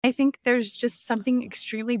I think there's just something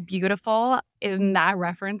extremely beautiful in that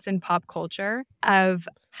reference in pop culture of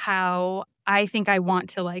how I think I want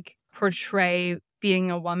to like portray being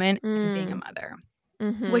a woman and being a mother,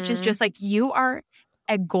 which is just like you are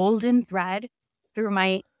a golden thread through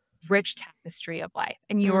my rich tapestry of life.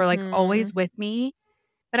 And you are like always with me.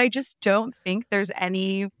 But I just don't think there's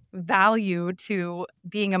any value to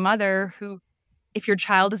being a mother who, if your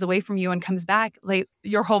child is away from you and comes back, like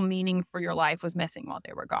your whole meaning for your life was missing while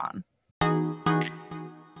they were gone.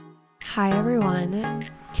 Hi, everyone.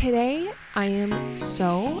 Today, I am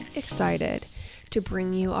so excited to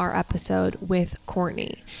bring you our episode with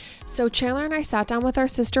Courtney. So Chandler and I sat down with our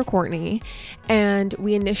sister Courtney, and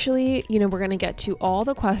we initially, we're going to get to all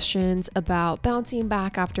the questions about bouncing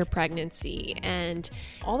back after pregnancy and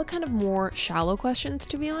all the kind of more shallow questions,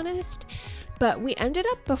 to be honest. But we ended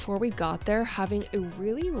up, before we got there, having a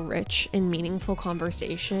really rich and meaningful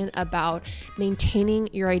conversation about maintaining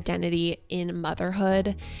your identity in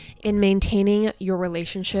motherhood, in maintaining your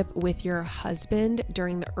relationship with your husband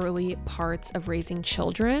during the early parts of raising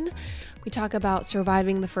children. We talk about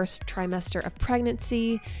surviving the first trimester of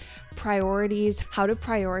pregnancy, priorities, how to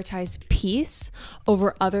prioritize peace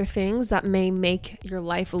over other things that may make your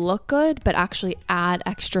life look good, but actually add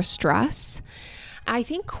extra stress. I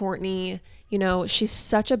think Courtney, she's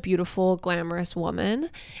such a beautiful, glamorous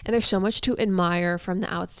woman, and there's so much to admire from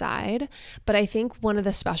the outside. But I think one of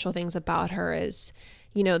the special things about her is,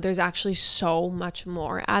 there's actually so much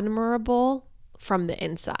more admirable from the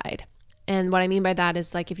inside. And what I mean by that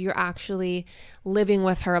is, like, if you're actually living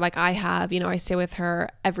with her, like I have, I stay with her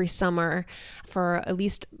every summer for at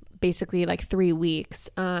least basically like 3 weeks.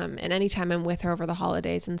 And anytime I'm with her over the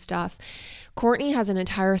holidays and stuff, Courtney has an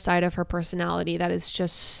entire side of her personality that is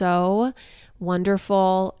just so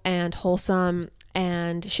wonderful and wholesome.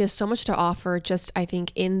 And she has so much to offer, just, I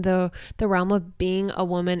think, in the realm of being a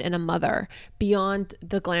woman and a mother, beyond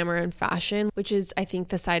the glamour and fashion, which is, I think,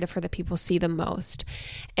 the side of her that people see the most.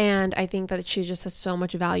 And I think that she just has so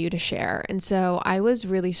much value to share. And so I was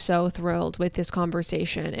really so thrilled with this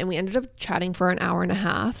conversation. And we ended up chatting for an hour and a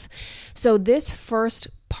half. So this first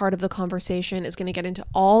part of the conversation is going to get into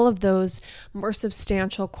all of those more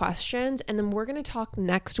substantial questions, and then we're going to talk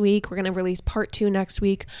next week. We're going to release part 2 next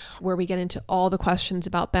week, where we get into all the questions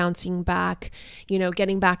about bouncing back,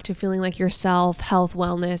 getting back to feeling like yourself, health,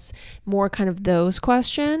 wellness, more kind of those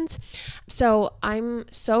questions. So I'm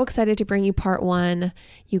so excited to bring you part 1.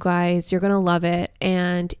 You guys, you're going to love it.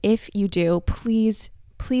 And if you do, please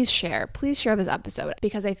share this episode,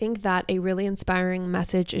 because I think that a really inspiring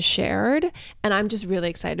message is shared, and I'm just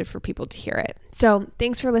really excited for people to hear it. So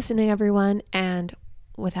thanks for listening, everyone. And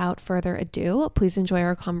without further ado, please enjoy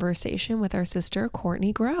our conversation with our sister,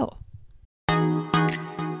 Courtney Grow.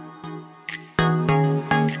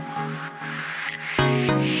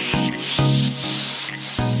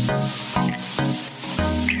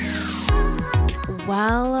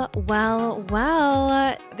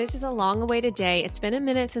 Well, this is a long-awaited day. It's been a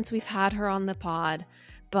minute since we've had her on the pod,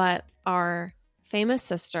 but our famous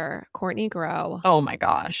sister, Courtney Grow. Oh my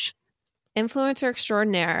gosh. Influencer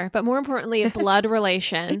extraordinaire, but more importantly, a blood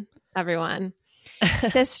relation, everyone.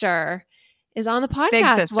 Sister is on the podcast. Big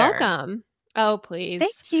sister. Welcome. Oh, please.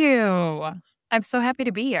 Thank you. I'm so happy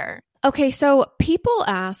to be here. Okay, so people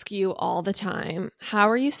ask you all the time, how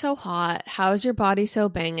are you so hot? How is your body so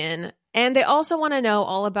banging? And they also want to know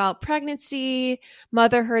all about pregnancy,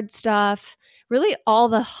 motherhood stuff, really all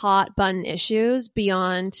the hot button issues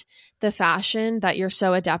beyond the fashion that you're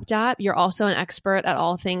so adept at. You're also an expert at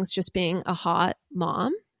all things just being a hot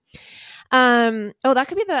mom. That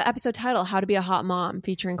could be the episode title, How to Be a Hot Mom,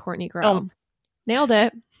 featuring Courtney Grow. Oh. Nailed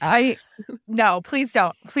it. No, please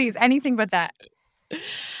don't. Please, anything but that.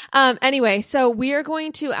 Anyway, so we are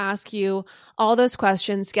going to ask you all those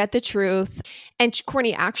questions, get the truth. And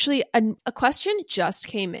Courtney, actually, a question just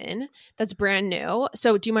came in that's brand new.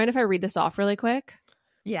 So do you mind if I read this off really quick?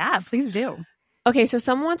 Yeah, please do. Okay, so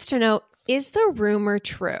someone wants to know, is the rumor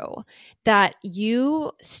true that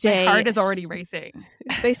you stay... My heart is already racing.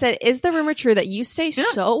 They said, is the rumor true that you stay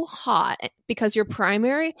so hot because your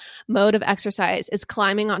primary mode of exercise is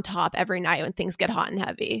climbing on top every night when things get hot and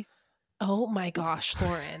heavy? Oh my gosh,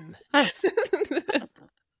 Lauren.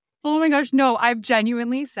 Oh my gosh, no, I've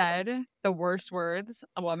genuinely said the worst words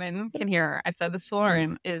a woman can hear. I've said this to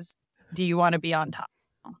Lauren is, do you want to be on top?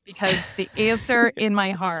 Because the answer in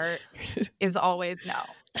my heart is always no.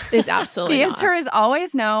 It's absolutely The answer is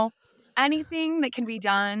always no. Anything that can be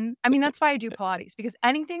done. I mean, that's why I do Pilates, because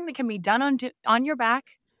anything that can be done on your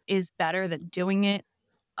back is better than doing it.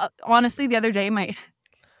 Honestly, the other day,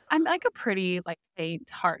 I'm like a pretty like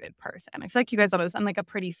faint-hearted person. I feel like you guys all know this. I'm like a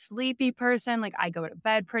pretty sleepy person. Like I go to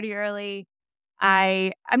bed pretty early.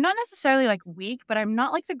 I'm not necessarily like weak, but I'm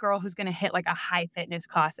not like the girl who's gonna hit like a high fitness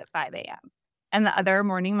class at 5 a.m. And the other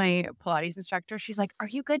morning, my Pilates instructor, she's like, "Are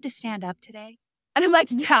you good to stand up today?" And I'm like,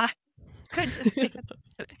 "Yeah, good to stand up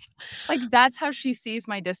today." Like that's how she sees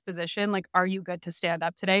my disposition. Like, "Are you good to stand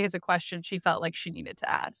up today?" is a question she felt like she needed to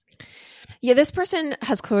ask. Yeah, this person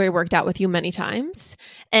has clearly worked out with you many times.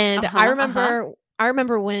 And I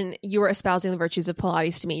remember when you were espousing the virtues of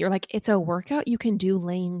Pilates to me, you're like, it's a workout you can do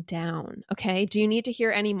laying down. Okay. Do you need to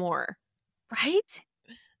hear any more? Right?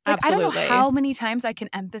 Like, Absolutely. I don't know how many times I can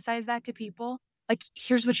emphasize that to people. Like,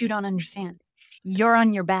 here's what you don't understand. You're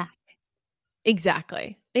on your back.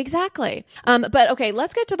 Exactly. But okay,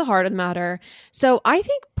 let's get to the heart of the matter. So I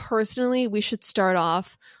think personally, we should start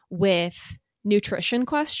off with nutrition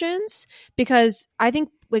questions because I think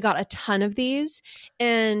we got a ton of these.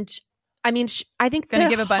 And I mean, I think Gonna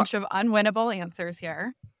give a bunch of unwinnable answers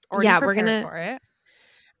here. Yeah, we're gonna for it.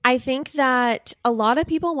 I think that a lot of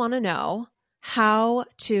people want to know how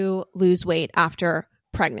to lose weight after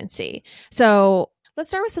pregnancy. So let's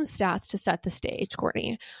start with some stats to set the stage,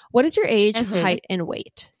 Courtney. What is your age, height, and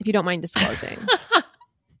weight, if you don't mind disclosing?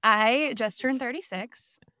 I just turned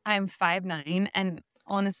 36. I'm 5'9", and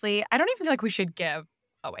honestly, I don't even feel like we should give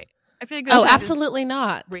a weight. I feel like this absolutely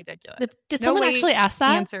not. Ridiculous. Did someone actually ask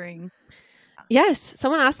that? Answering. Yes,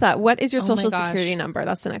 someone asked that. What is your social security number?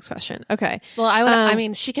 That's the next question. Okay. Well, I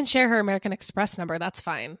mean, she can share her American Express number. That's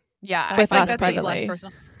fine. Yeah, with us that's privately. less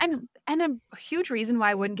personal. And a huge reason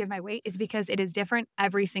why I wouldn't give my weight is because it is different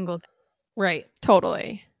every single day. Right.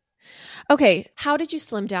 Totally. Okay. How did you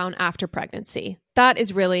slim down after pregnancy? That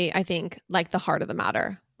is really, I think, like the heart of the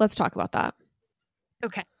matter. Let's talk about that.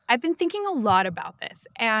 Okay. I've been thinking a lot about this,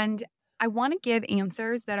 and I want to give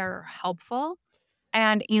answers that are helpful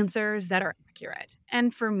and answers that are accurate.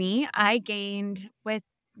 And for me, I gained with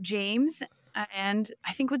James, and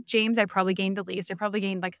I think with James, I probably gained the least. I probably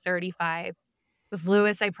gained like 35. With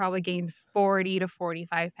Lewis, I probably gained 40 to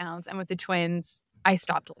 45 pounds. And with the twins, I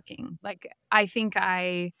stopped looking. Like, I think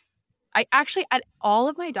I actually, at all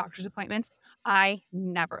of my doctor's appointments, I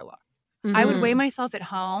never look. Mm-hmm. I would weigh myself at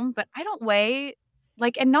home, but I don't weigh,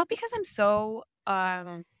 like, and not because I'm so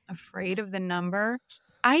afraid of the number.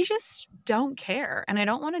 I just don't care, and I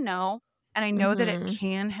don't want to know. And I know that it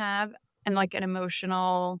can have an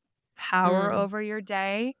emotional power over your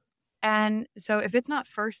day. And so if it's not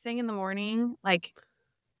first thing in the morning, like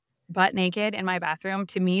butt naked in my bathroom,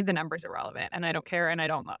 to me, the number's irrelevant, and I don't care, and I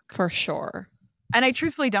don't look. For sure. And I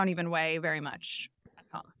truthfully don't even weigh very much at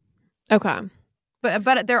home. Okay.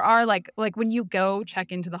 But there are like when you go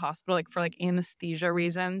check into the hospital, like for like anesthesia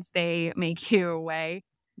reasons, they make you weigh.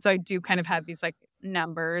 So I do kind of have these like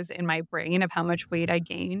numbers in my brain of how much weight I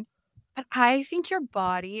gained. But I think your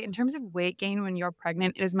body, in terms of weight gain when you're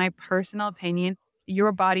pregnant, it is my personal opinion,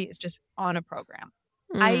 your body is just on a program.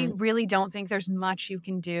 I really don't think there's much you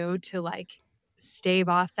can do to like stave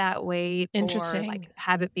off that weight or like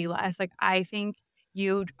have it be less. Like I think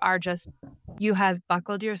you have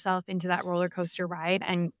buckled yourself into that roller coaster ride,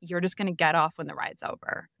 and you're just going to get off when the ride's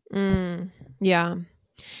over. Yeah.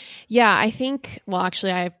 Yeah, I think, well,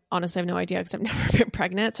 actually, I honestly have no idea because I've never been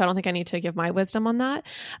pregnant, so I don't think I need to give my wisdom on that.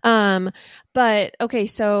 But okay,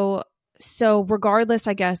 so regardless,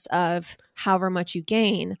 I guess, of however much you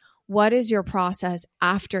gain, what is your process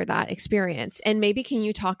after that experience? And maybe can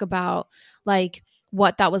you talk about like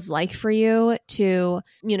what that was like for you to,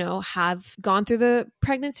 you know, have gone through the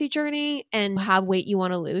pregnancy journey and have weight you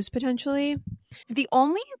want to lose potentially? The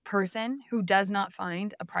only person who does not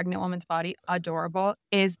find a pregnant woman's body adorable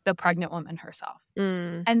is the pregnant woman herself.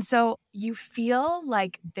 And so you feel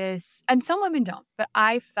like this, and some women don't, but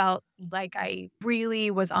I felt like I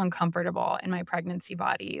really was uncomfortable in my pregnancy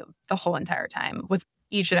body the whole entire time with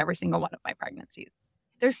each and every single one of my pregnancies.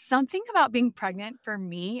 There's something about being pregnant for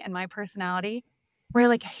me and my personality where I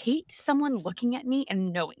like hate someone looking at me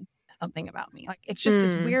and knowing something about me. Like it's just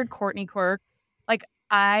this weird Courtney quirk. Like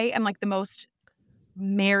I am like the most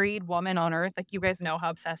married woman on earth. Like you guys know how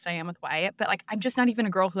obsessed I am with Wyatt, but like I'm just not even a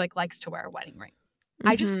girl who like likes to wear a wedding ring.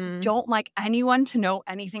 I just don't like anyone to know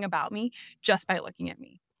anything about me just by looking at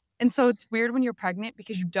me. And so it's weird when you're pregnant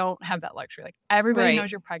because you don't have that luxury. Like everybody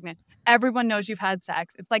knows you're pregnant. Everyone knows you've had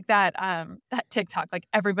sex. It's like that TikTok, like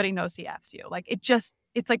everybody knows he F's you. Like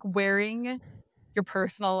it's like wearing your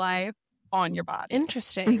personal life on your body.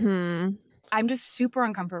 Interesting. I'm just super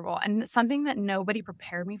uncomfortable. And something that nobody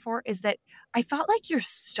prepared me for is that I thought like your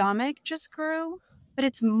stomach just grew, but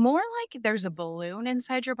it's more like there's a balloon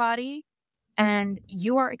inside your body and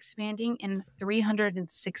you are expanding in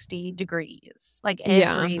 360 degrees. Like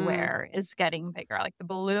Yeah. everywhere is getting bigger. Like the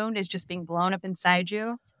balloon is just being blown up inside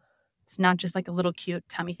you. It's not just like a little cute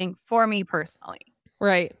tummy thing for me personally.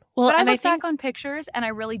 Right. Well, But I and look I think back on pictures and I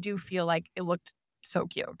really do feel like it looked so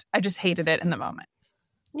cute. I just hated it in the moment.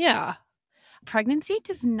 yeah. Pregnancy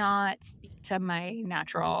does not speak to my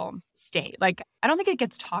natural state. Like, I don't think it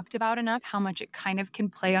gets talked about enough how much it kind of can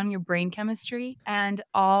play on your brain chemistry. And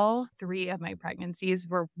all 3 of my pregnancies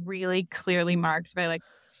were really clearly marked by like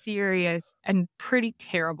serious and pretty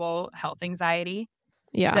terrible health anxiety.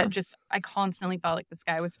 Yeah. That just, I constantly felt like the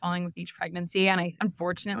sky was falling with each pregnancy. And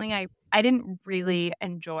unfortunately, I didn't really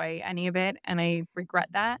enjoy any of it. And I regret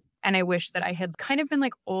that. And I wish that I had kind of been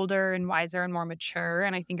like older and wiser and more mature.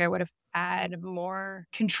 And I think I would have had more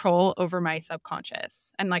control over my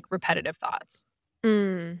subconscious and like repetitive thoughts.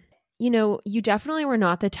 You know, you definitely were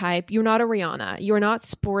not the type. You're not a Rihanna. You were not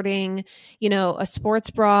sporting, you know, a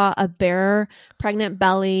sports bra, a bare pregnant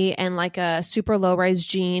belly, and like a super low rise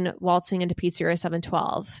jean waltzing into Pizzeria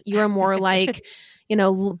 712. You are more like, you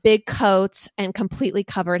know, big coats and completely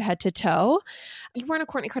covered head to toe. You weren't a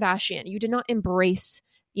Courtney Kardashian. You did not embrace,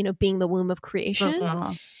 you know, being the womb of creation.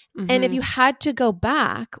 And if you had to go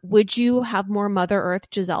back, would you have more Mother Earth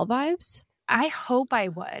Giselle vibes? I hope I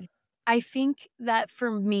would. I think that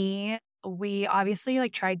for me, we obviously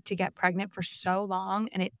like tried to get pregnant for so long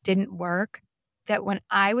and it didn't work that when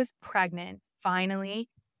I was pregnant, finally,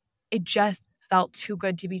 it just felt too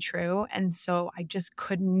good to be true. And so I just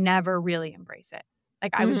could never really embrace it.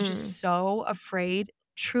 Like I was just so afraid,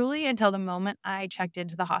 truly, until the moment I checked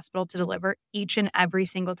into the hospital to deliver each and every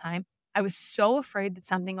single time. I was so afraid that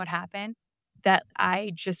something would happen that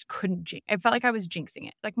I just couldn't I felt like I was jinxing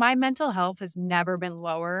it. Like my mental health has never been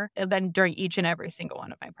lower than during each and every single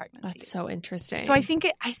one of my pregnancies. That's so interesting. So I think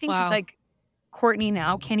Wow. like Courtney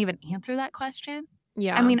now can't even answer that question.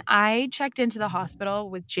 Yeah. I mean, I checked into the hospital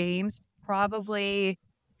with James probably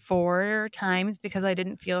 4 times because I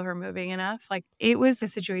didn't feel her moving enough. Like it was a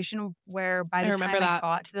situation where by the time I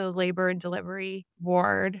got to the labor and delivery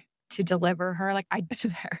ward to deliver her, like I'd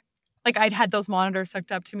been there. Like I'd had those monitors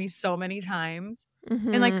hooked up to me so many times.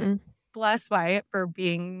 And like, bless Wyatt for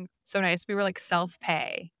being so nice. We were like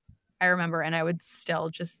self-pay, I remember. And I would still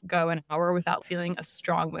just go an hour without feeling a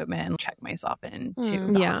strong movement and check myself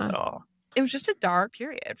into the hospital. It was just a dark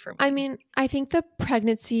period for me. I mean, I think the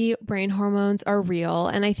pregnancy brain hormones are real.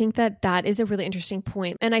 And I think that that is a really interesting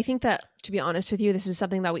point. And I think that, to be honest with you, this is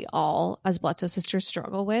something that we all as Bledsoe sisters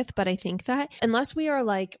struggle with. But I think that unless we are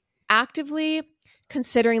like actively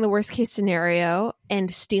considering the worst case scenario and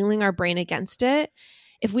steeling our brain against it,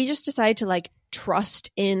 if we just decide to like trust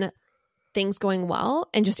in things going well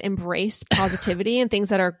and just embrace positivity and things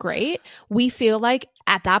that are great, we feel like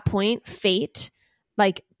at that point, fate,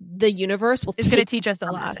 like the universe is going to teach us a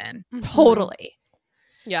lesson. Totally.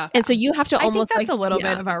 Yeah. And so you have to almost I think that's like, a little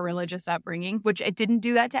bit of our religious upbringing, which it didn't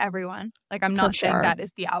do that to everyone. Like I'm not saying that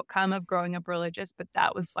is the outcome of growing up religious, but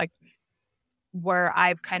that was like where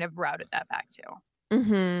I've kind of routed that back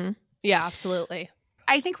to. Yeah, absolutely.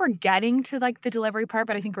 I think we're getting to like the delivery part,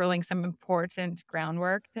 but I think we're laying some important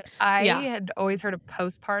groundwork that I had always heard of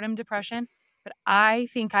postpartum depression, but I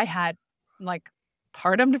think I had like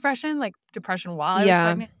partum depression, like depression while I was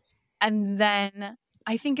pregnant. And then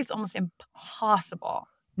I think it's almost impossible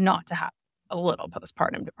not to have a little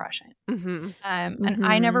postpartum depression. And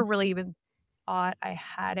I never really even thought I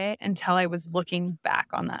had it until I was looking back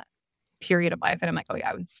on that period of life. And I'm like, oh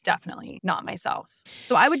yeah, I was definitely not myself.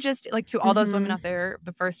 So I would just like to all those women out there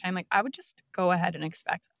the first time, like I would just go ahead and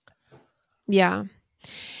expect it. Yeah.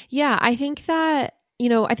 I think that, you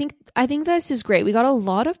know, I think this is great. We got a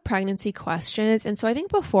lot of pregnancy questions. And so I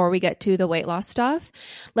think before we get to the weight loss stuff,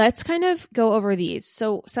 let's kind of go over these.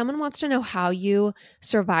 So someone wants to know how you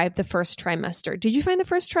survived the first trimester. Did you find the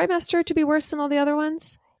first trimester to be worse than all the other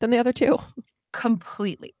ones, than the other 2?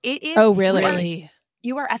 Completely. It is. Oh, really?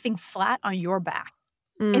 You are effing flat on your back.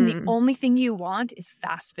 And the only thing you want is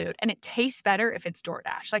fast food. And it tastes better if it's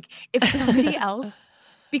DoorDash. Like if somebody else,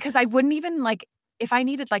 because I wouldn't even like, if I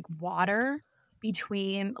needed like water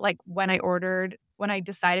between like when I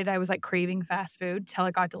decided I was like craving fast food till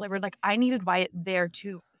it got delivered, like I needed Wyatt there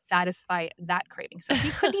to satisfy that craving. So he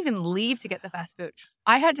couldn't even leave to get the fast food.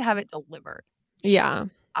 I had to have it delivered. Yeah.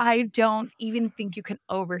 I don't even think you can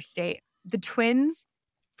overstate. The twins,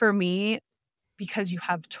 for me, because you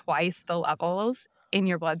have twice the levels in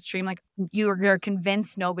your bloodstream, like you're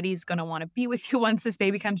convinced nobody's going to want to be with you once this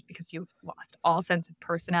baby comes because you've lost all sense of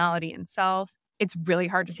personality and self. It's really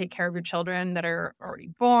hard to take care of your children that are already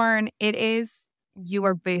born. You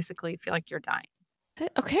are basically feel like you're dying.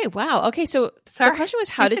 Okay, wow. Okay, so Sorry. the question was,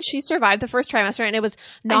 how did she survive the first trimester? And it was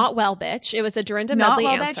not well, bitch. It was a Dorinda Medley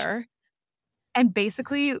answer. And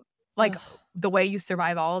basically, like, the way you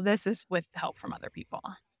survive all of this is with help from other people.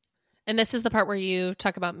 And this is the part where you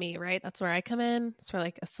talk about me, right? That's where I come in. That's where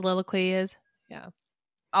like a soliloquy is. Yeah.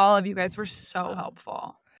 All of you guys were so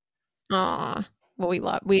helpful. Aw. Well, we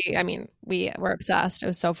were obsessed. It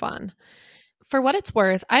was so fun. For what it's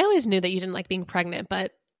worth, I always knew that you didn't like being pregnant,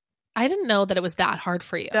 but I didn't know that it was that hard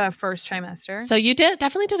for you. The first trimester. So you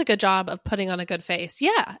definitely did a good job of putting on a good face.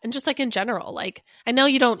 Yeah. And just like in general, like I know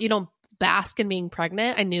you don't bask in being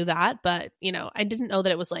pregnant. I knew that, but I didn't know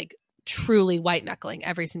that it was like truly white knuckling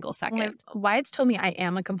every single second. Wyatt's told me I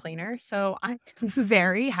am a complainer, so I'm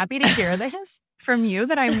very happy to hear this from you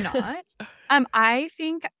that I'm not. I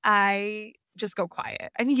think I just go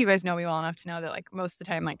quiet. I think you guys know me well enough to know that like most of the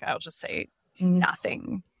time, like I'll just say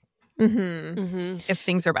nothing. If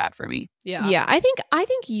things are bad for me. Yeah. I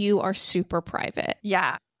think you are super private.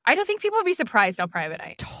 Yeah. I don't think people would be surprised how private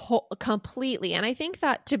I am. Completely. And I think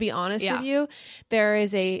that, to be honest with you, there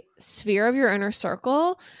is a sphere of your inner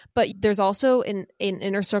circle, but there's also an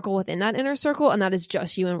inner circle within that inner circle, and that is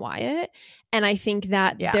just you and Wyatt. And I think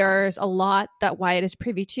that there's a lot that Wyatt is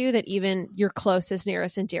privy to that even your closest,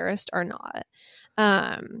 nearest, and dearest are not.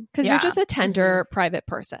 Because you're just a tender, private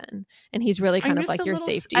person, and he's really kind of like your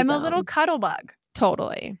safety zone. I'm a little cuddle bug.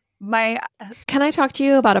 Totally. Can I talk to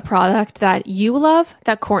you about a product that you love,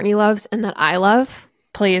 that Courtney loves, and that I love?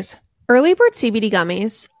 Please. Early Bird CBD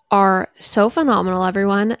gummies are so phenomenal,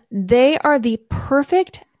 everyone. They are the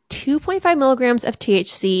perfect 2.5 milligrams of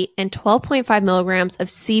THC and 12.5 milligrams of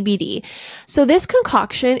CBD. So this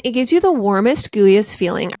concoction, it gives you the warmest, gooeyest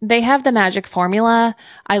feeling. They have the magic formula.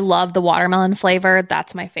 I love the watermelon flavor.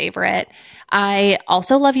 That's my favorite. I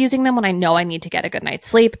also love using them when I know I need to get a good night's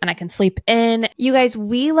sleep and I can sleep in. You guys,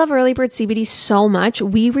 we love Early Bird CBD so much.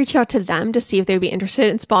 We reached out to them to see if they'd be interested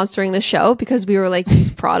in sponsoring the show because we were like,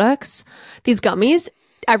 these products, these gummies,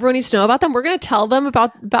 everyone needs to know about them. We're going to tell them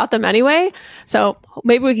about them anyway. So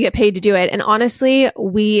maybe we can get paid to do it. And honestly,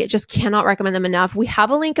 we just cannot recommend them enough. We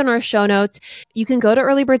have a link in our show notes. You can go to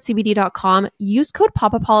earlybirdcbd.com, use code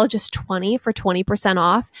POPApologist20 for 20%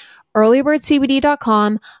 off.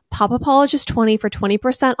 earlybirdcbd.com, POPApologist20 for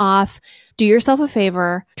 20% off. Do yourself a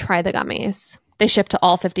favor, try the gummies. They ship to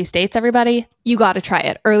all 50 states, everybody. You got to try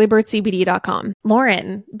it. earlybirdcbd.com.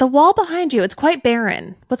 Lauren, the wall behind you, it's quite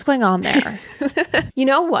barren. What's going on there? You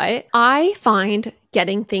know what? I find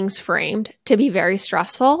getting things framed to be very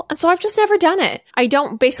stressful. And so I've just never done it. I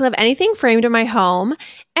don't basically have anything framed in my home.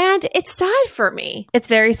 And it's sad for me. It's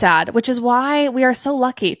very sad, which is why we are so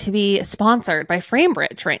lucky to be sponsored by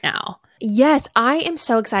FrameBridge right now. Yes, I am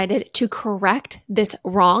so excited to correct this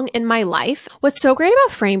wrong in my life. What's so great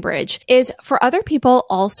about FrameBridge is for other people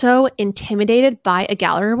also intimidated by a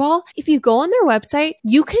gallery wall, if you go on their website,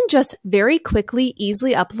 you can just very quickly,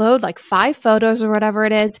 easily upload like 5 photos or whatever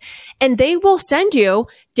it is, and they will send you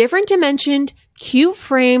different dimensioned, cute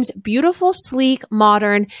frames, beautiful, sleek,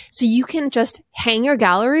 modern, so you can just hang your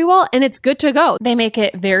gallery wall and it's good to go. They make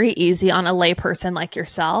it very easy on a layperson like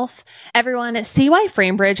yourself. Everyone, see why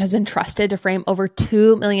FrameBridge has been trusted to frame over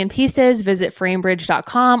 2 million pieces. Visit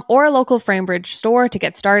framebridge.com or a local FrameBridge store to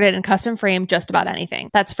get started and custom frame just about anything.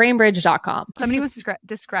 That's framebridge.com. Somebody once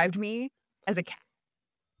described me as a cat.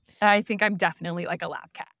 I think I'm definitely like a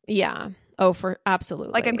lap cat. Yeah. Oh, for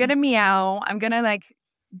absolutely. Like I'm going to meow. I'm going to like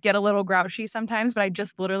get a little grouchy sometimes, but I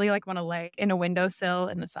just literally like want to lay in a windowsill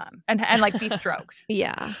in the sun and like be stroked.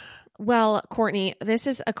 Yeah. Well, Courtney, this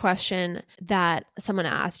is a question that someone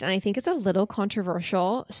asked, and I think it's a little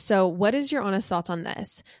controversial. So what is your honest thoughts on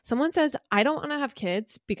this? Someone says, I don't want to have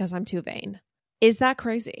kids because I'm too vain. Is that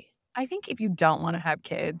crazy? I think if you don't want to have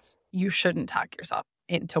kids, you shouldn't talk yourself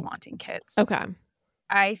into wanting kids. Okay.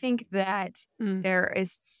 I think that there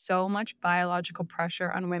is so much biological pressure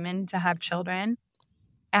on women to have children.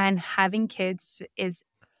 And having kids is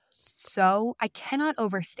so, I cannot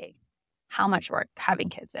overstate how much work having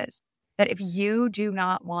kids is. That if you do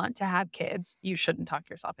not want to have kids, you shouldn't talk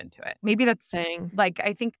yourself into it. Maybe that's like,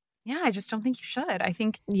 I think, I just don't think you should. I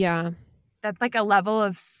think that's like a level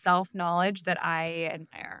of self-knowledge that I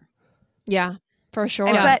admire. Yeah, for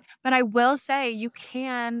sure. But I will say you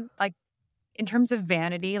can, like, in terms of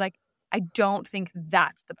vanity, like, I don't think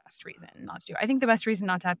that's the best reason not to do it. I think the best reason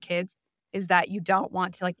not to have kids is that you don't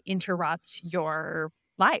want to like interrupt your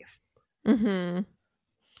life. Mm-hmm.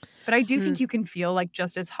 But I do think you can feel like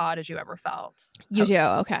just as hot as you ever felt. You do?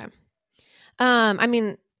 Okay. I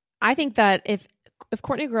mean, I think that if if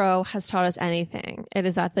Courtney Grow has taught us anything, it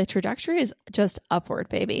is that the trajectory is just upward,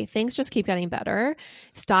 baby. Things just keep getting better.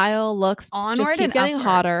 Style, looks Onward just keep and getting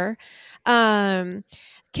upward. hotter.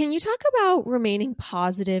 Can you talk about remaining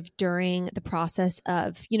positive during the process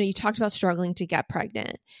of, you talked about struggling to get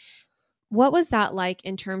pregnant. What was that like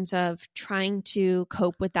in terms of trying to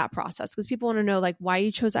cope with that process? Because people want to know like why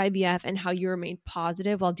you chose IVF and how you remained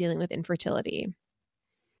positive while dealing with infertility.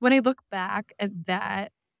 When I look back at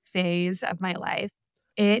that phase of my life,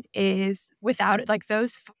 it is without it, like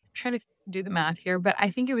those, I'm trying to do the math here, but I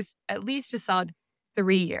think it was at least a solid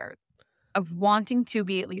 3 years of wanting to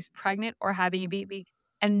be at least pregnant or having a baby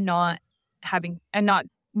and not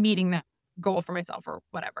meeting that goal for myself or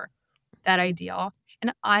whatever, that ideal.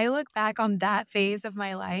 And I look back on that phase of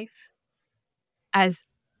my life as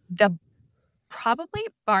probably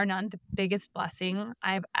bar none, the biggest blessing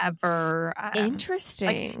I've ever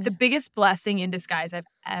Interesting. like the biggest blessing in disguise I've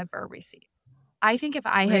ever received. I think if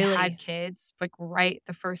I had kids, like right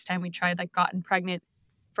the first time we tried, like gotten pregnant,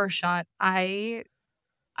 first shot, I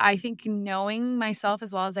think knowing myself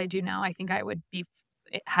as well as I do now, I think I would be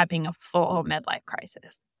having a full midlife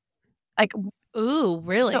crisis. Like, ooh,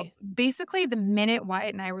 really? So basically, the minute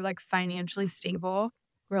Wyatt and I were like financially stable,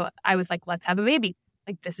 I was like, let's have a baby.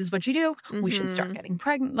 Like, this is what you do. We should start getting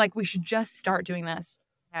pregnant. Like, we should just start doing this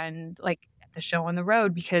and like get the show on the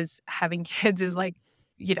road, because having kids is like,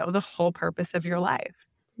 the whole purpose of your life.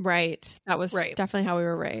 Right. That was definitely how we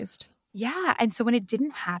were raised. Yeah. And so when it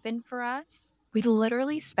didn't happen for us, we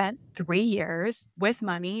literally spent 3 years with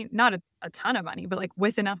money, not a ton of money, but like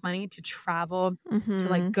with enough money to travel, to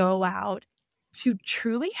like go out, to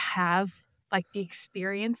truly have like the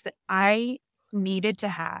experience that I needed to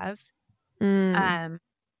have, that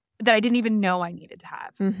I didn't even know I needed to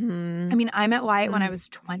have. I mean, I met Wyatt when I was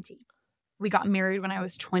 20. We got married when I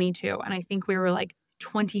was 22. And I think we were like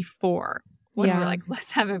 24 when we were like,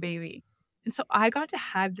 let's have a baby. And so I got to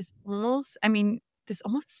have this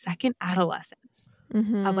almost second adolescence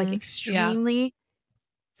of like extremely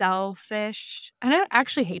selfish, and I don't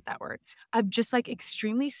actually hate that word, of just like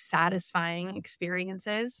extremely satisfying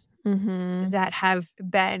experiences that have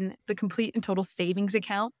been the complete and total savings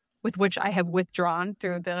account with which I have withdrawn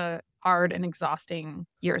through the hard and exhausting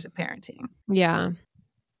years of parenting. Yeah.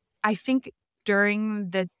 I think during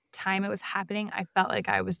the time it was happening, I felt like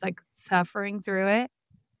I was like suffering through it.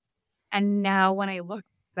 And now when I look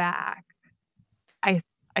back,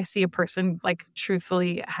 I see a person like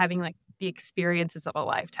truthfully having like the experiences of a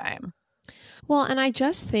lifetime. Well, and I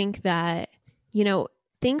just think that,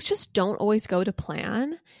 things just don't always go to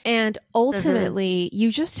plan. And ultimately,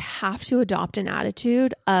 you just have to adopt an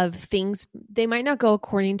attitude of things. They might not go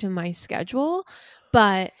according to my schedule,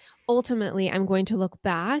 but ultimately, I'm going to look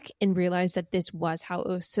back and realize that this was how it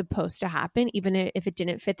was supposed to happen, even if it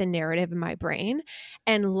didn't fit the narrative in my brain,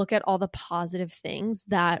 and look at all the positive things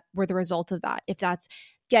that were the result of that. If that's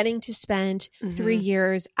getting to spend 3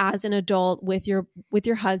 years as an adult with your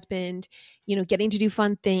husband, getting to do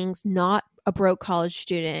fun things, not a broke college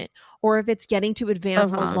student, or if it's getting to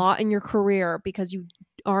advance a lot in your career because you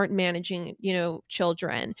aren't managing,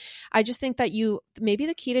 children. I just think that maybe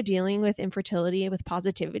the key to dealing with infertility with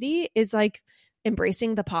positivity is like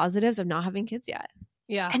embracing the positives of not having kids yet.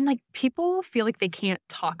 Yeah. And like people feel like they can't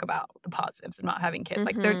talk about the positives of not having kids.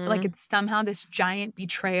 Like they're like, it's somehow this giant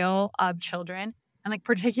betrayal of children, and like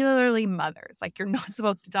particularly mothers. Like you're not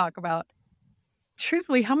supposed to talk about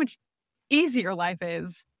truthfully how much easier life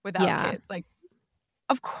is without kids. Like,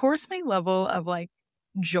 of course my level of like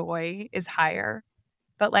joy is higher,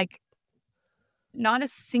 but like not a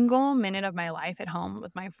single minute of my life at home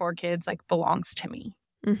with my 4 kids like belongs to me.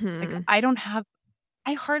 Like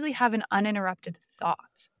I hardly have an uninterrupted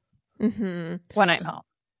thought when I'm home.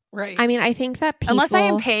 Right. I mean, I think that people, unless I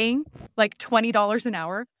am paying like $20 an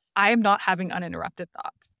hour, I am not having uninterrupted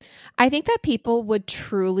thoughts. I think that people would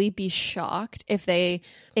truly be shocked if they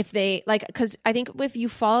like, because I think if you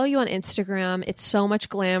follow you on Instagram, it's so much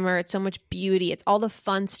glamour, it's so much beauty, it's all the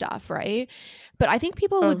fun stuff, right? But I think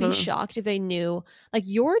people would be shocked if they knew like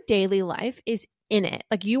your daily life is in it.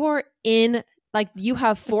 Like you are in, like you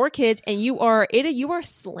have 4 kids and you are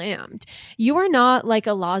slammed. You are not like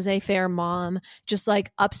a laissez-faire mom, just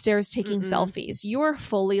like upstairs taking selfies. You are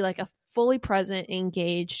fully like a fully present,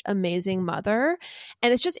 engaged, amazing mother.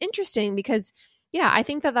 And it's just interesting because, I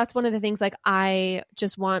think that that's one of the things like I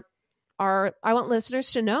want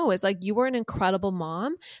listeners to know is like you were an incredible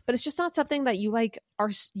mom, but it's just not something that you like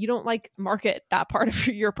you don't like market that part of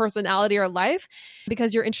your personality or life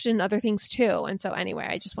because you're interested in other things too. And so anyway,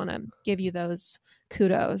 I just want to give you those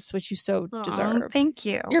kudos, which you so deserve. Thank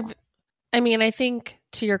you. I mean, I think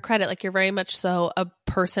to your credit, like you're very much so a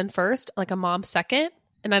person first, like a mom second.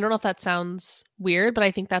 And I don't know if that sounds weird, but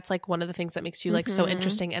I think that's like one of the things that makes you like so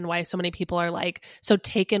interesting and why so many people are like so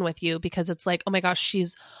taken with you, because it's like, oh my gosh,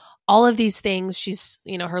 she's all of these things. She's,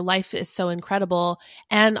 you know, her life is so incredible.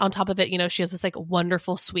 And on top of it, you know, she has this like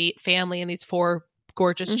wonderful, sweet family and these 4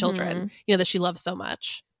 gorgeous children, you know, that she loves so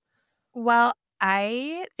much. Well,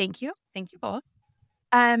 I thank you. Thank you both.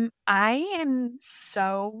 I am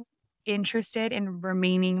so interested in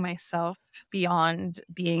remaining myself beyond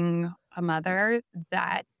being a mother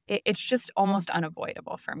that it's just almost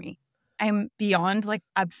unavoidable for me. I'm beyond like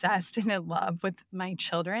obsessed and in love with my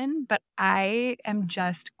children, but I am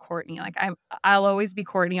just Courtney. Like I'll always be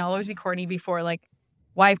Courtney. I'll always be Courtney before like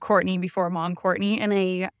wife Courtney, before mom Courtney.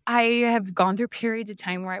 And I have gone through periods of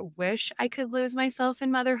time where I wish I could lose myself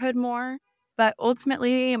in motherhood more. But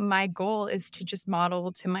ultimately, my goal is to just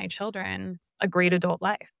model to my children a great adult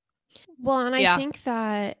life. Well, and I think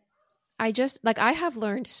that I just like I have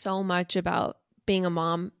learned so much about being a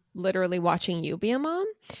mom, literally watching you be a mom,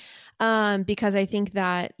 because I think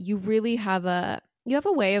that you really have a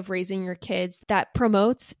way of raising your kids that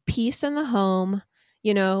promotes peace in the home,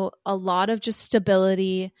 you know, a lot of just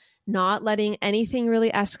stability, not letting anything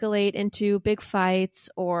really escalate into big fights,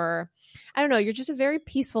 or I don't know, you're just a very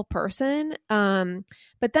peaceful person.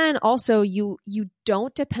 But then also you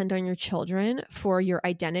don't depend on your children for your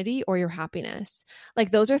identity or your happiness.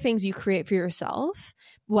 Like those are things you create for yourself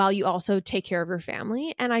while you also take care of your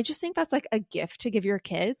family. And I just think that's like a gift to give your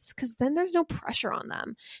kids, because then there's no pressure on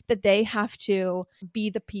them that they have to be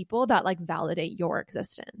the people that like validate your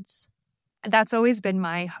existence. That's always been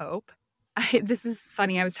my hope. This is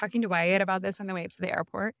funny. I was talking to Wyatt about this on the way up to the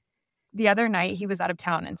airport. The other night he was out of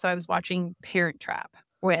town, and so I was watching Parent Trap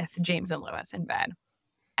with James and Lewis in bed.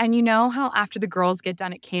 And you know how after the girls get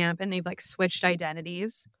done at camp and they've like switched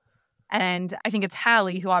identities, and I think it's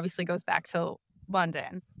Hallie who obviously goes back to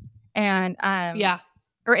London, and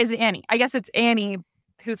or is it Annie? I guess it's Annie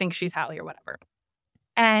who thinks she's Hallie or whatever.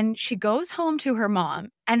 And she goes home to her mom,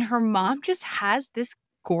 and her mom just has this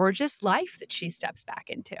gorgeous life that she steps back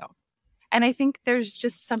into. And I think there's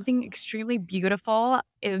just something extremely beautiful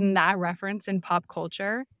in that reference in pop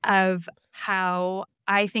culture of how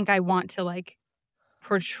I think I want to like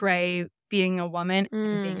portray being a woman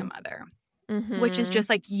and being a mother, which is just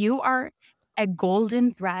like, you are a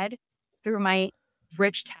golden thread through my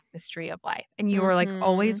rich tapestry of life. And you are like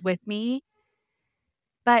always with me.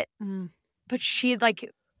 But she like,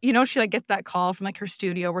 you know, she like gets that call from like her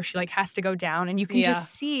studio where she like has to go down, and you can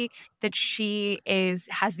just see that she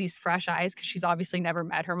has these fresh eyes because she's obviously never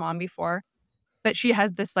met her mom before, but she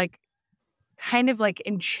has this like kind of like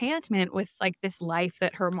enchantment with like this life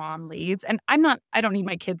that her mom leads. And I don't need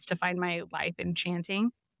my kids to find my life enchanting,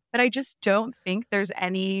 but I just don't think there's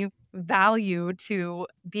any value to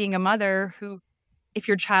being a mother who, if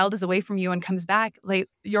your child is away from you and comes back, like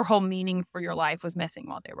your whole meaning for your life was missing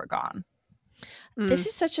while they were gone. This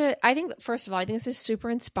is I think, first of all, I think this is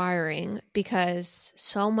super inspiring, because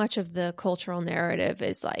so much of the cultural narrative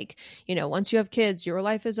is like, you know, once you have kids, your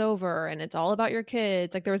life is over and it's all about your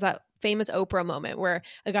kids. Like there was that famous Oprah moment where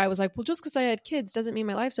a guy was like, well, just because I had kids doesn't mean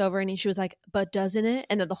my life's over. And she was like, but doesn't it?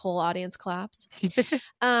 And then the whole audience claps.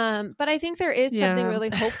 But I think there is something really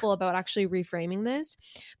hopeful about actually reframing this.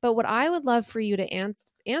 But what I would love for you to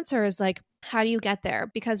answer is like, how do you get there?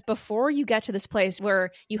 Because before you get to this place where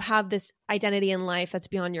you have this identity in life that's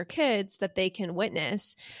beyond your kids that they can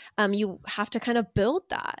witness, you have to kind of build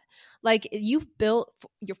that. Like you built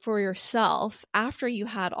for yourself, after you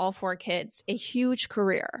had all 4 kids, a huge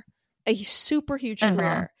career, a super huge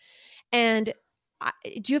career. And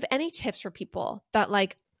do you have any tips for people that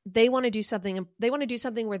like they want to do something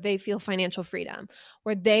where they feel financial freedom,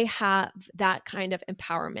 where they have that kind of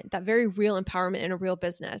empowerment, that very real empowerment in a real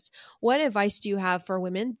business? What advice do you have for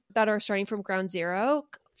women that are starting from ground zero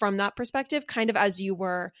from that perspective, kind of as you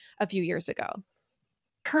were a few years ago? In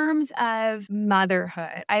terms of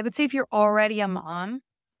motherhood, I would say if you're already a mom,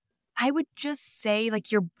 I would just say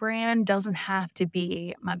like your brand doesn't have to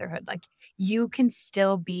be motherhood. Like you can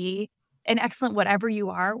still be an excellent whatever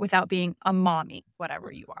you are without being a mommy,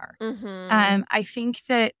 whatever you are. I think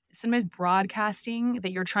that sometimes broadcasting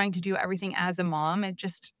that you're trying to do everything as a mom, it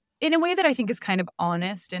just, in a way that I think is kind of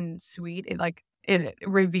honest and sweet, it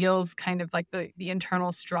reveals kind of like the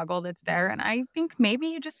internal struggle that's there. And I think maybe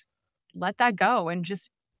you just let that go and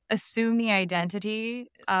just assume the identity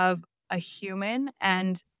of a human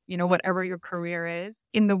and, you know, whatever your career is,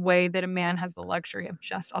 in the way that a man has the luxury of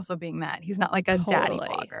just also being that. He's not like a daddy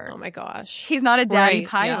blogger. Oh my gosh. He's not a daddy right.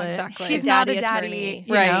 pilot. Yeah, exactly. He's not a daddy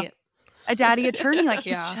you know. a daddy attorney. Like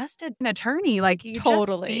he's Yeah. just an attorney. Like you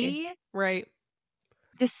Totally. just Right.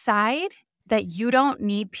 decide that you don't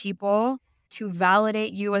need people to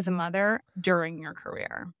validate you as a mother during your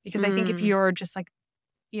career. Because I think if you're just like,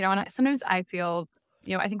 and sometimes I feel,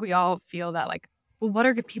 I think we all feel that like, well, what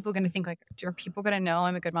are people going to think? Like, are people going to know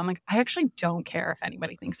I'm a good mom? Like, I actually don't care if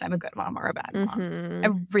anybody thinks I'm a good mom or a bad mom. I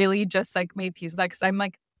really just like made peace with that because I'm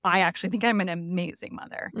like, I actually think I'm an amazing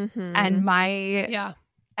mother. And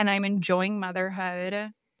and I'm enjoying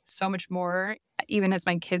motherhood so much more, even as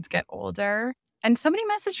my kids get older. And somebody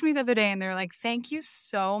messaged me the other day and they're like, thank you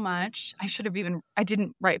so much. I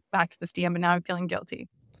didn't write back to this DM, but now I'm feeling guilty.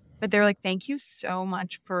 But they're like, thank you so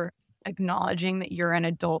much for acknowledging that you're an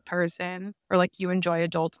adult person or like you enjoy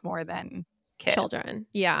adults more than kids. Children.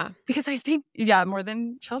 Yeah. Because I think, more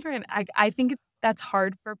than children. I think that's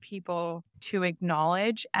hard for people to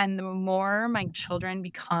acknowledge. And the more my children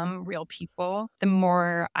become real people, the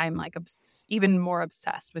more I'm like even more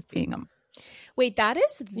obsessed with being them. Wait, that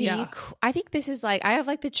is I think this is like, I have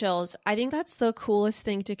like the chills. I think that's the coolest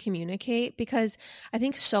thing to communicate because I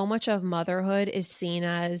think so much of motherhood is seen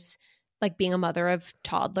as like being a mother of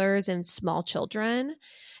toddlers and small children.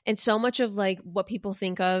 And so much of like what people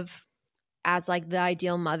think of as like the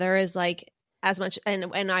ideal mother is like as much,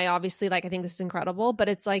 and I obviously like, I think this is incredible, but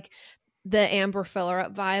it's like the Amber Filler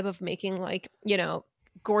vibe of making like,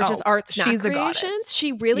 gorgeous art snack creations.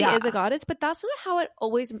 She really is a goddess, but that's not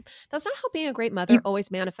how being a great mother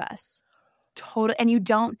always manifests. Totally. And you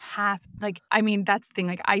don't have that's the thing.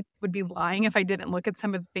 Like I would be lying if I didn't look at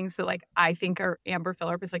some of the things that like I think are Amber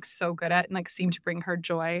Phillip is like so good at and like seem to bring her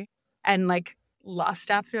joy and like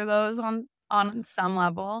lust after those on some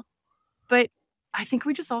level. But I think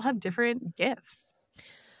we just all have different gifts.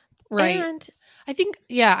 Right. And I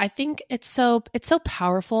think it's so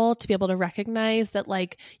powerful to be able to recognize that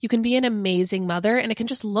like you can be an amazing mother and it can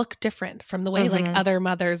just look different from the way like other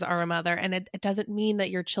mothers are a mother. And it doesn't mean that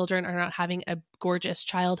your children are not having a gorgeous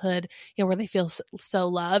childhood, where they feel so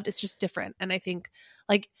loved. It's just different. And I think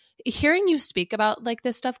like hearing you speak about like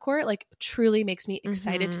this stuff, Court, like truly makes me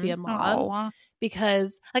excited to be a mom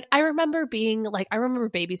because like I remember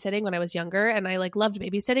babysitting when I was younger and I like loved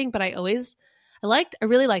babysitting, but I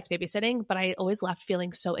really liked babysitting, but I always left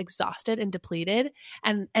feeling so exhausted and depleted.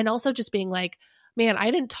 And also just being like, man, I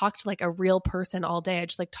didn't talk to like a real person all day. I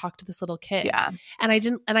just like talked to this little kid. Yeah. And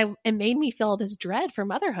it made me feel this dread for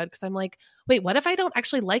motherhood because I'm like, wait, what if I don't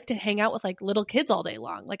actually like to hang out with like little kids all day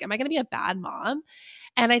long? Like, am I going to be a bad mom?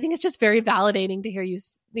 And I think it's just very validating to hear you,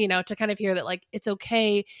 to kind of hear that like, it's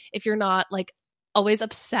okay if you're not like always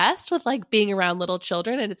obsessed with like being around little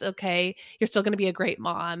children and it's okay. You're still going to be a great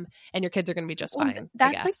mom and your kids are going to be just fine.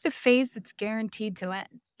 That's like the phase that's guaranteed to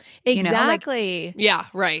end. Exactly. Yeah.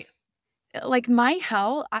 Right. Like my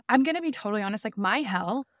hell, I'm going to be totally honest. Like my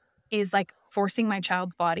hell is like forcing my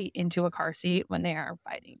child's body into a car seat when they are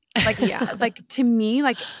fighting. Like, like to me,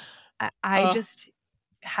 like I just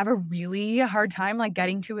have a really hard time like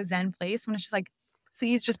getting to a zen place when it's just like,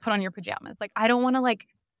 please just put on your pajamas. Like, I don't want to like,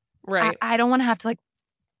 right. I don't want to have to like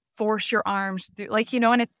force your arms through, like,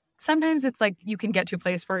 and sometimes it's like you can get to a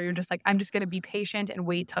place where you're just like, I'm just going to be patient and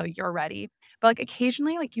wait till you're ready. But like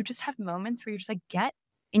occasionally, like you just have moments where you're just like, get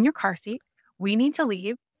in your car seat. We need to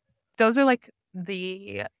leave. Those are like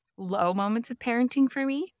the low moments of parenting for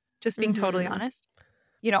me, just being totally honest.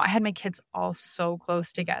 I had my kids all so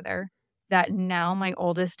close together that now my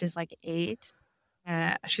oldest is like 8.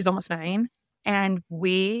 She's almost 9. And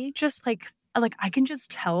we just like I can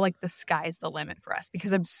just tell like the sky's the limit for us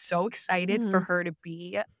because I'm so excited for her to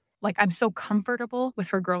be like, I'm so comfortable with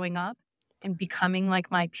her growing up and becoming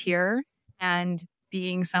like my peer and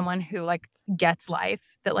being someone who like gets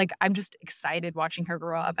life that like, I'm just excited watching her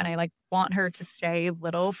grow up and I like want her to stay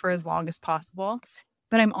little for as long as possible.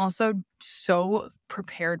 But I'm also so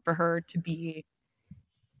prepared for her to be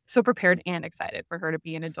so prepared and excited for her to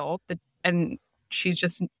be an adult and she's